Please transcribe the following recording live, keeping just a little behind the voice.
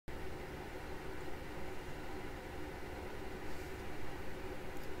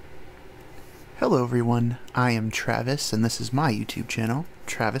Hello everyone, I am Travis and this is my YouTube channel,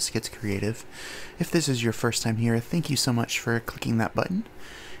 TravisGetsCreative. If this is your first time here, thank you so much for clicking that button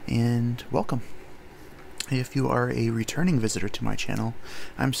and welcome. If you are a returning visitor to my channel,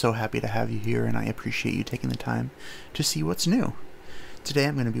 I'm so happy to have you here and I appreciate you taking the time to see what's new. Today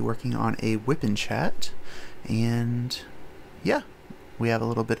I'm going to be working on a whip-in chat and yeah, we have a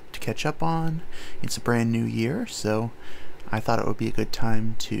little bit to catch up on. It's a brand new year, so I thought it would be a good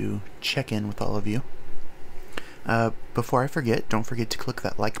time to check in with all of you. Before I forget, don't forget to click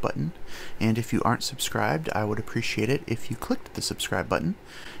that like button, and if you aren't subscribed, I would appreciate it if you clicked the subscribe button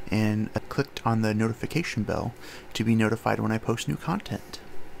and clicked on the notification bell to be notified when I post new content.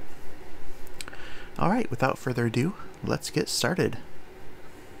 Alright, without further ado, let's get started.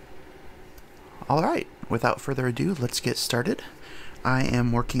 Alright, without further ado, let's get started. I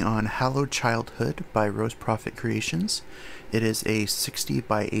am working on Hallowed Childhood by Rose Prophet Creations. It is a 60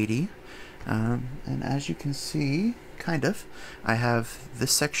 by 80, and as you can see, I have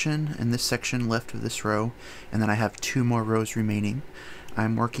this section and this section left of this row, and then I have 2 more rows remaining.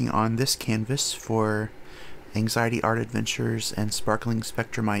 I'm working on this canvas for Anxiety Art Adventures and Sparkling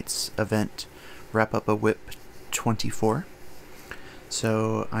Spectrumites event Wrap Up a Whip 24.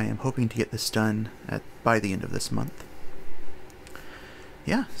 So I am hoping to get this done by the end of this month.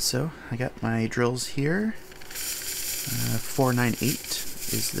 Yeah, so I got my drills here. 498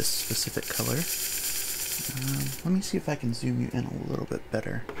 is this specific color. Let me see if I can zoom you in a little bit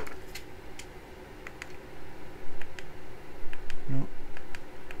better. Nope.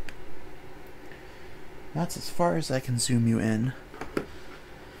 That's as far as I can zoom you in.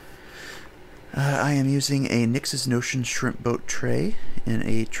 I am using a NYX's Notion shrimp boat tray in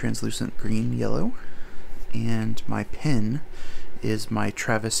a translucent green yellow, and my pen is my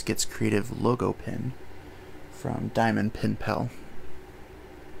TravisGetsCreative logo pen from Diamond Pen Pal.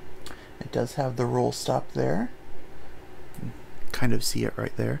 It does have the roll stop there. You can kind of see it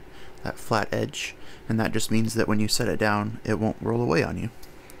right there, that flat edge, and that just means that when you set it down it won't roll away on you.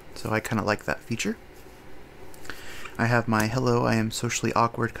 So I kind of like that feature. I have my Hello, I Am Socially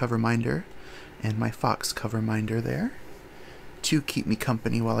Awkward cover minder and my Fox cover minder there to keep me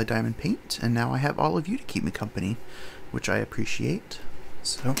company while I diamond paint, and now I have all of you to keep me company, which I appreciate.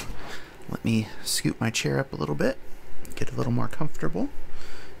 So let me scoot my chair up a little bit, get a little more comfortable,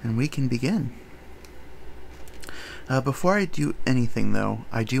 and we can begin. Before I do anything though,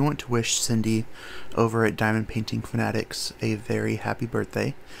 I do want to wish Cindy over at Diamond Painting Fanatics a very happy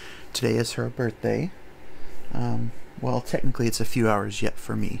birthday. Today is her birthday. Well, technically it's a few hours yet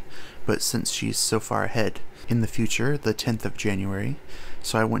for me, but since she's so far ahead in the future, the 10th of January,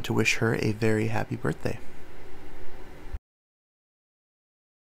 so I want to wish her a very happy birthday.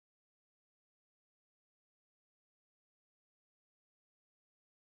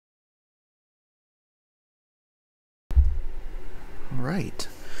 Alright,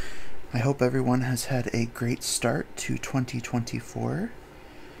 I hope everyone has had a great start to 2024.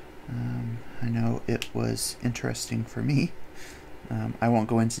 I know it was interesting for me. I won't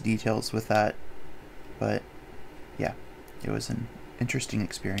go into details with that, but yeah, it was an interesting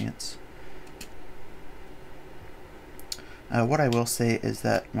experience. What I will say is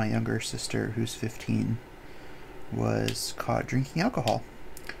that my younger sister, who's 15, was caught drinking alcohol,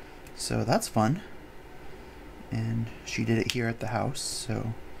 so that's fun. And she did it here at the house,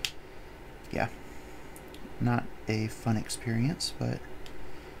 so yeah, not a fun experience, but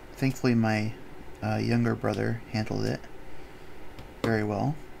thankfully my younger brother handled it very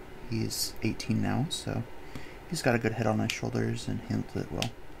well. He's 18 now, so he's got a good head on his shoulders and handled it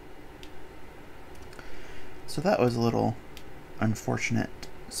well. So that was a little unfortunate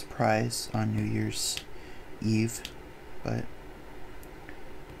surprise on New Year's Eve, but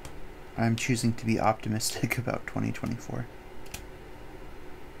I'm choosing to be optimistic about 2024.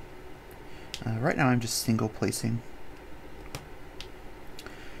 Right now I'm just single placing.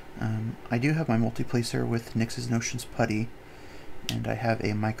 I do have my multi-placer with NYX's Notions Putty, and I have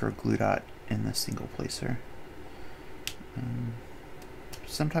a micro glue dot in the single placer.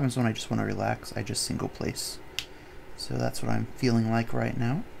 Sometimes when I just want to relax, I just single place. So that's what I'm feeling like right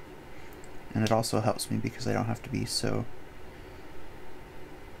now. And it also helps me because I don't have to be so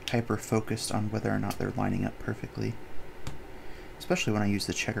hyper-focused on whether or not they're lining up perfectly. Especially when I use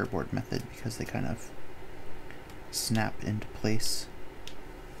the checkerboard method, because they kind of snap into place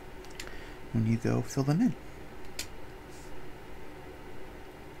when you go fill them in.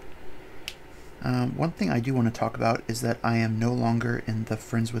 One thing I do want to talk about is that I am no longer in the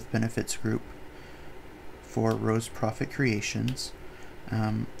Friends with Benefits group for Rose Prophet Creations.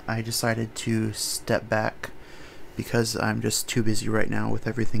 I decided to step back because I'm just too busy right now with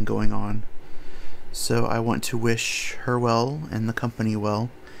everything going on So I want to wish her well and the company well.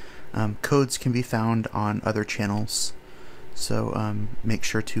 Codes can be found on other channels, so make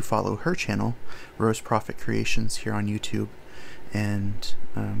sure to follow her channel, Rose Profit Creations, here on YouTube, and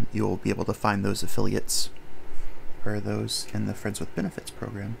you'll be able to find those affiliates or those in the Friends with Benefits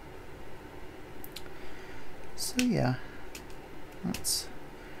program. So yeah, that's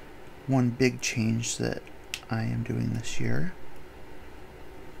one big change that I am doing this year.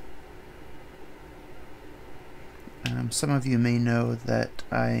 Some of you may know that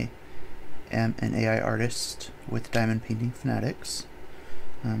I am an AI artist with Diamond Painting Fanatics.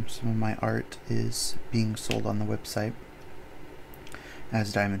 Some of my art is being sold on the website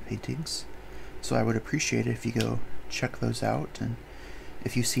as diamond paintings, so I would appreciate it if you go check those out, and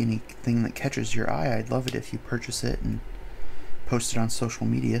if you see anything that catches your eye, I'd love it if you purchase it and post it on social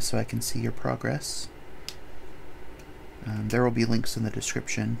media so I can see your progress. There will be links in the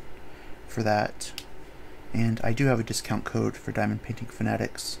description for that, and I do have a discount code for Diamond Painting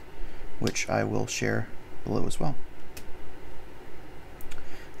Fanatics, which I will share below as well.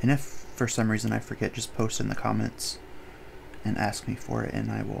 And if for some reason I forget, just post in the comments and ask me for it and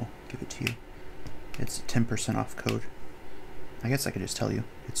I will give it to you. It's a 10% off code. I guess I could just tell you.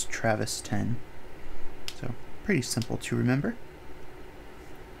 It's Travis10. So pretty simple to remember.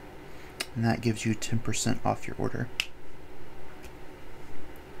 And that gives you 10% off your order.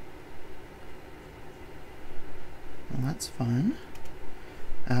 Well, that's fun.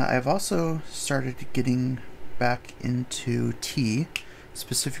 I've also started getting back into tea,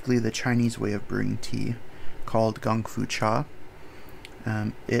 specifically the Chinese way of brewing tea, called Gong Fu Cha.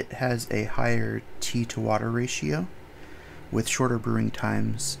 It has a higher tea to water ratio with shorter brewing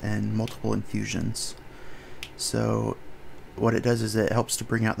times and multiple infusions. So what it does is it helps to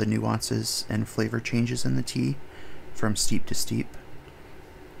bring out the nuances and flavor changes in the tea from steep to steep.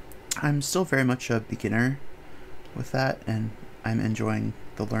 I'm still very much a beginner with that, and I'm enjoying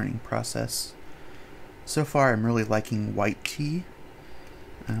the learning process. So far I'm really liking white tea.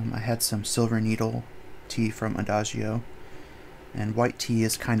 I had some silver needle tea from Adagio, and white tea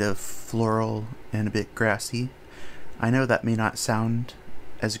is kind of floral and a bit grassy. I know that may not sound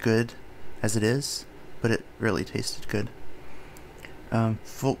as good as it is, but it really tasted good.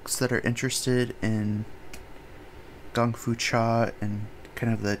 Folks that are interested in Gong Fu Cha and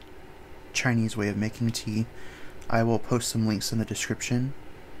kind of the Chinese way of making tea, I will post some links in the description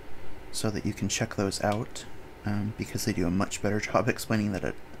so that you can check those out, because they do a much better job explaining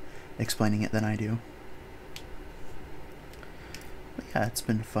it than I do. But yeah, it's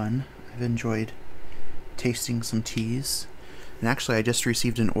been fun. I've enjoyed tasting some teas, and actually I just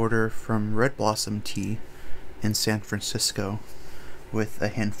received an order from Red Blossom Tea in San Francisco with a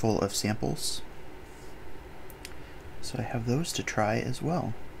handful of samples, so I have those to try as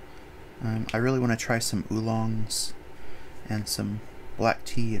well. I really want to try some oolongs and some black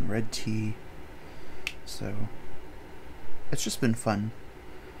tea and red tea, so it's just been fun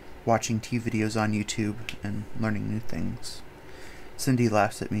watching tea videos on YouTube and learning new things. Cindy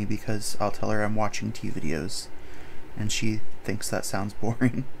laughs at me because I'll tell her I'm watching tea videos and she thinks that sounds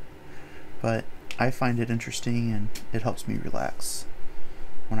boring, but I find it interesting and it helps me relax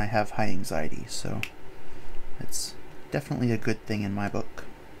when I have high anxiety, so it's definitely a good thing in my book.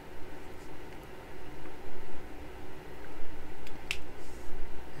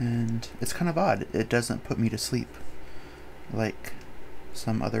 And it's kind of odd, it doesn't put me to sleep like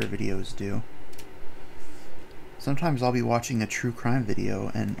some other videos do. Sometimes I'll be watching a true crime video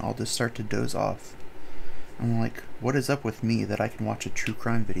and I'll just start to doze off. I'm like, what is up with me that I can watch a true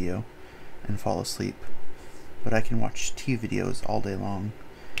crime video and fall asleep, but I can watch tea videos all day long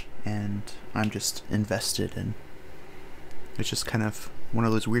and I'm just invested, and it's just kind of one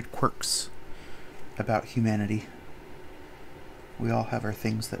of those weird quirks about humanity. We all have our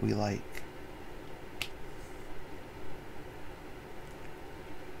things that we like.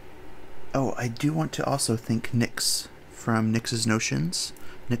 Oh, I do want to also thank Nyx from Nyx's Notions,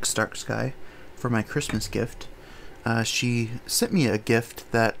 Nyx Dark Sky, for my Christmas gift. She sent me a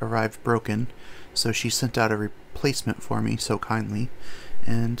gift that arrived broken, so she sent out a replacement for me so kindly,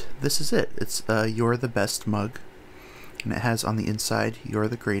 and this is it. It's a You're the Best mug, and it has on the inside, You're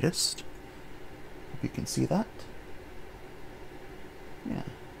the Greatest. Hope you can see that. Yeah,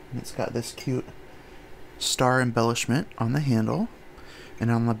 and it's got this cute star embellishment on the handle,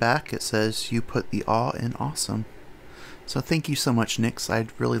 and on the back it says, you put the awe in awesome. So thank you so much, Nyx. I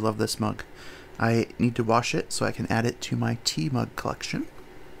really love this mug. I need to wash it so I can add it to my tea mug collection.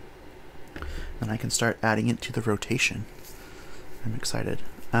 Then I can start adding it to the rotation. I'm excited.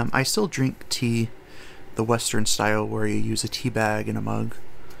 I still drink tea the Western style, where you use a tea bag and a mug.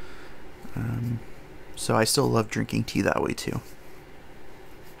 So I still love drinking tea that way too.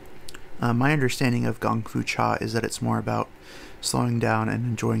 My understanding of Gong Fu Cha is that it's more about slowing down and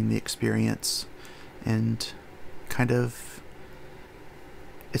enjoying the experience, and kind of,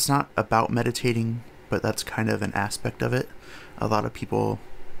 it's not about meditating, but that's kind of an aspect of it. A lot of people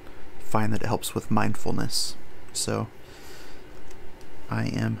find that it helps with mindfulness, so I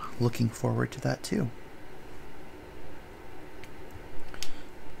am looking forward to that too.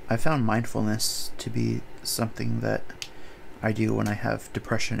 I found mindfulness to be something that I do when I have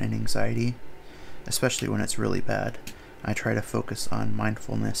depression and anxiety, especially when it's really bad. I try to focus on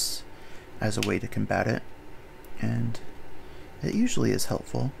mindfulness as a way to combat it, and it usually is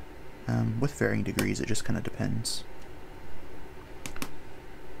helpful, with varying degrees. It just kind of depends.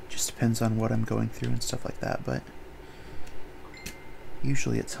 Just depends on what I'm going through and stuff like that, but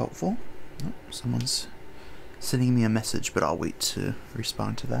usually it's helpful. Oh, someone's sending me a message, but I'll wait to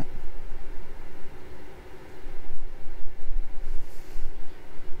respond to that.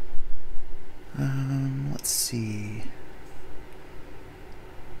 Let's see.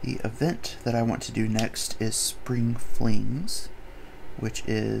 The event that I want to do next is Spring Flings, which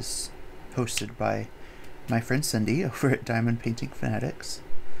is hosted by my friend Cindy over at Diamond Painting Fanatics.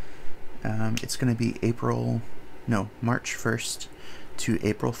 It's going to be March 1st to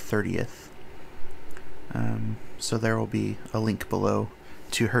April 30th. So there will be a link below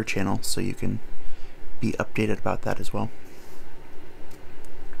to her channel, so you can be updated about that as well.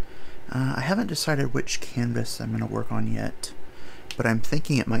 I haven't decided which canvas I'm going to work on yet, but I'm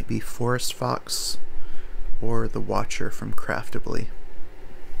thinking it might be Forest Fox or the Watcher from Craftably.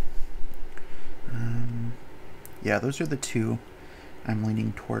 Yeah, those are the two I'm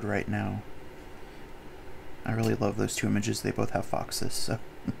leaning toward right now. I really love those two images. They both have foxes, so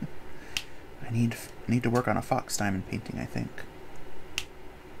I need to work on a fox diamond painting, I think.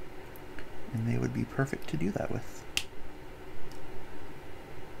 And they would be perfect to do that with.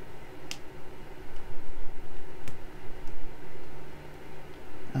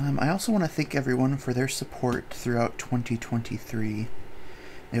 I also want to thank everyone for their support throughout 2023.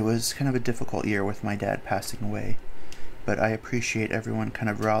 It was kind of a difficult year with my dad passing away, but I appreciate everyone kind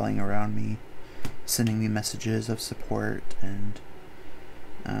of rallying around me, sending me messages of support, and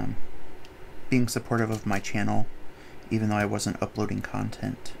being supportive of my channel, even though I wasn't uploading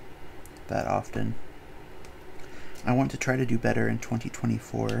content that often. I want to try to do better in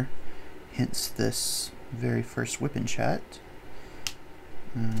 2024, hence this very first Whip and Chat.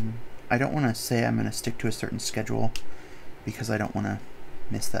 I don't want to say I'm going to stick to a certain schedule, because I don't want to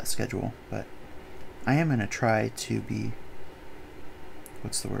miss that schedule, but I am going to try to be,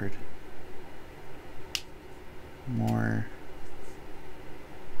 what's the word, more,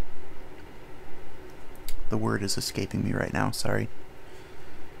 the word is escaping me right now, sorry.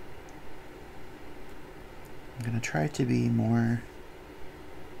 I'm going to try to be more,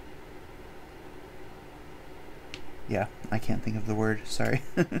 yeah, I can't think of the word, sorry.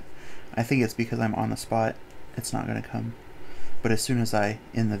 I think it's because I'm on the spot, it's not going to come. But as soon as I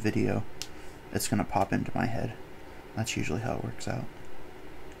end the video, it's going to pop into my head. That's usually how it works out.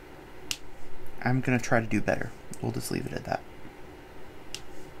 I'm going to try to do better. We'll just leave it at that.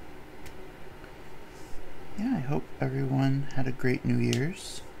 Yeah, I hope everyone had a great New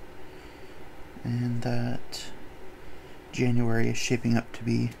Year's, and that January is shaping up to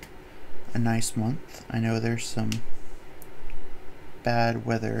be a nice month. I know there's some bad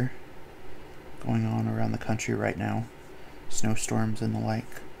weather going on around the country right now, snowstorms and the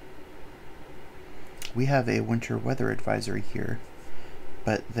like. We have a winter weather advisory here,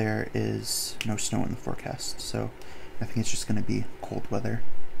 but there is no snow in the forecast, so I think it's just going to be cold weather.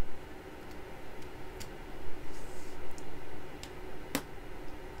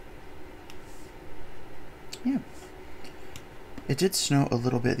 Yeah. It did snow a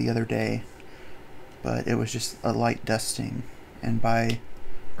little bit the other day, but it was just a light dusting, and by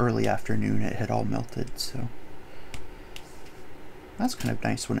early afternoon it had all melted, so that's kind of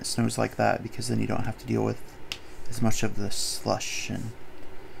nice when it snows like that, because then you don't have to deal with as much of the slush and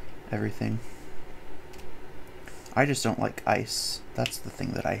everything. I just don't like ice. That's the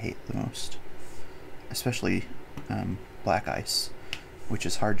thing that I hate the most, especially black ice, which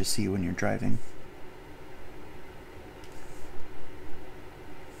is hard to see when you're driving.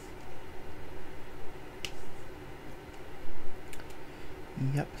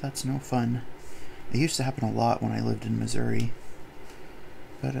 Yep, that's no fun. It used to happen a lot when I lived in Missouri,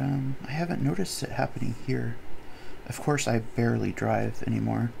 but I haven't noticed it happening here. Of course, I barely drive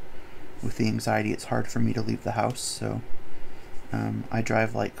anymore. With the anxiety, it's hard for me to leave the house, so I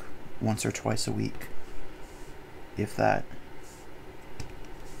drive like once or twice a week, if that.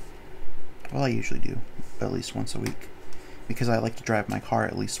 Well, I usually do at least once a week, because I like to drive my car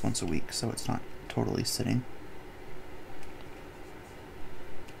at least once a week, so it's not totally sitting.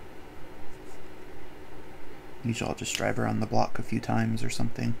 Usually I'll just drive around the block a few times or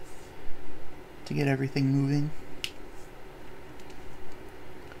something to get everything moving.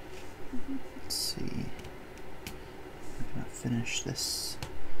 Let's see. I'm gonna finish this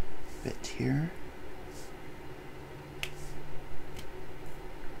bit here.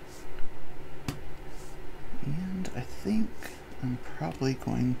 And I think I'm probably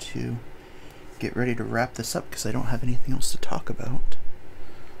going to get ready to wrap this up because I don't have anything else to talk about.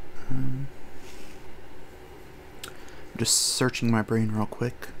 I'm just searching my brain real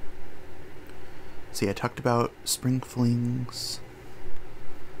quick. See, I talked about spring flings.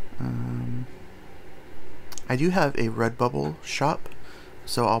 I do have a Redbubble shop,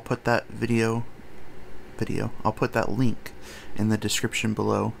 so I'll put that I'll put that link in the description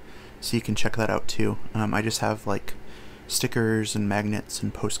below, so you can check that out too. I just have like stickers and magnets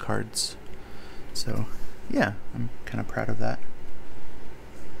and postcards. So yeah, I'm kind of proud of that.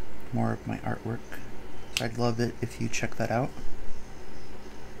 More of my artwork. So I'd love it if you check that out.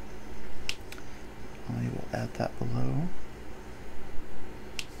 I will add that below.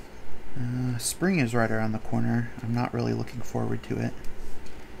 Spring is right around the corner. I'm not really looking forward to it,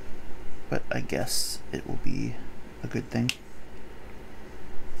 but I guess it will be a good thing.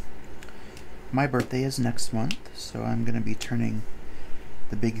 My birthday is next month, so I'm going to be turning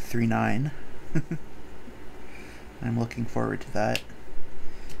the big 39. I'm looking forward to that,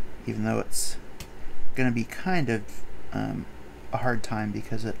 even though it's going to be kind of a hard time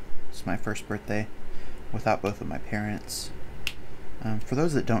because it's my first birthday without both of my parents. For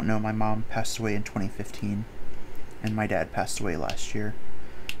those that don't know, my mom passed away in 2015, and my dad passed away last year.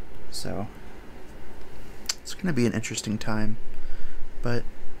 So it's going to be an interesting time, but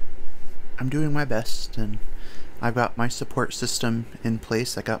I'm doing my best, and I've got my support system in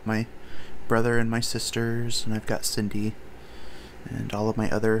place. I got my brother and my sisters, and I've got Cindy, and all of my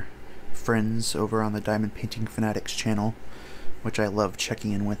other friends over on the Diamond Painting Fanatics channel, which I love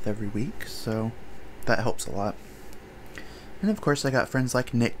checking in with every week, so that helps a lot. And of course I got friends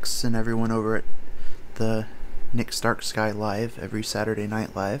like Nix and everyone over at the Nick's Dark Sky Live every Saturday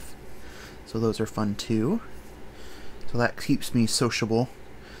night live. So those are fun too. So that keeps me sociable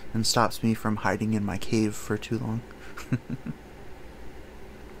and stops me from hiding in my cave for too long.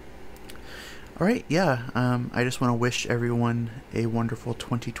 Alright, yeah, I just want to wish everyone a wonderful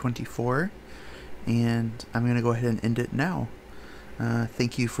 2024, and I'm going to go ahead and end it now.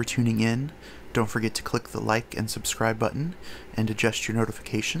 Thank you for tuning in. Don't forget to click the like and subscribe button and adjust your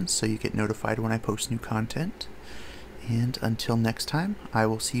notifications so you get notified when I post new content. And until next time, I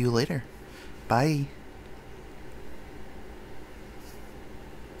will see you later. Bye.